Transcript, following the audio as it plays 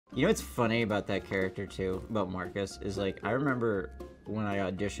You know what's funny about that character too, about Marcus, is like I remember when I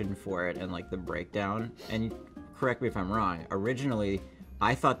auditioned for it and like the breakdown, and correct me if I'm wrong, originally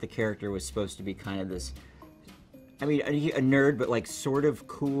I thought the character was supposed to be kind of this, I mean, a nerd, but like sort of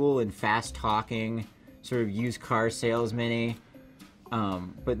cool and fast talking, sort of used car salesman-y.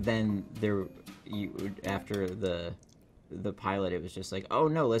 But then after the pilot, it was just like, oh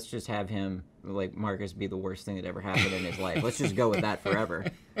no, let's just have him, like Marcus, be the worst thing that ever happened in his life. Let's just go with that forever.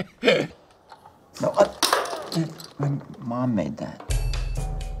 No, dude, my mom made that.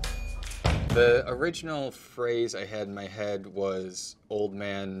 The original phrase I had in my head was old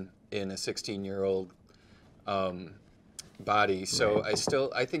man in a 16-year-old body. So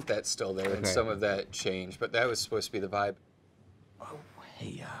I think that's still there, and some of that changed, but that was supposed to be the vibe. Oh,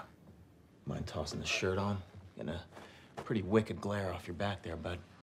 hey, mind tossing the shirt on? Getting a pretty wicked glare off your back there, bud.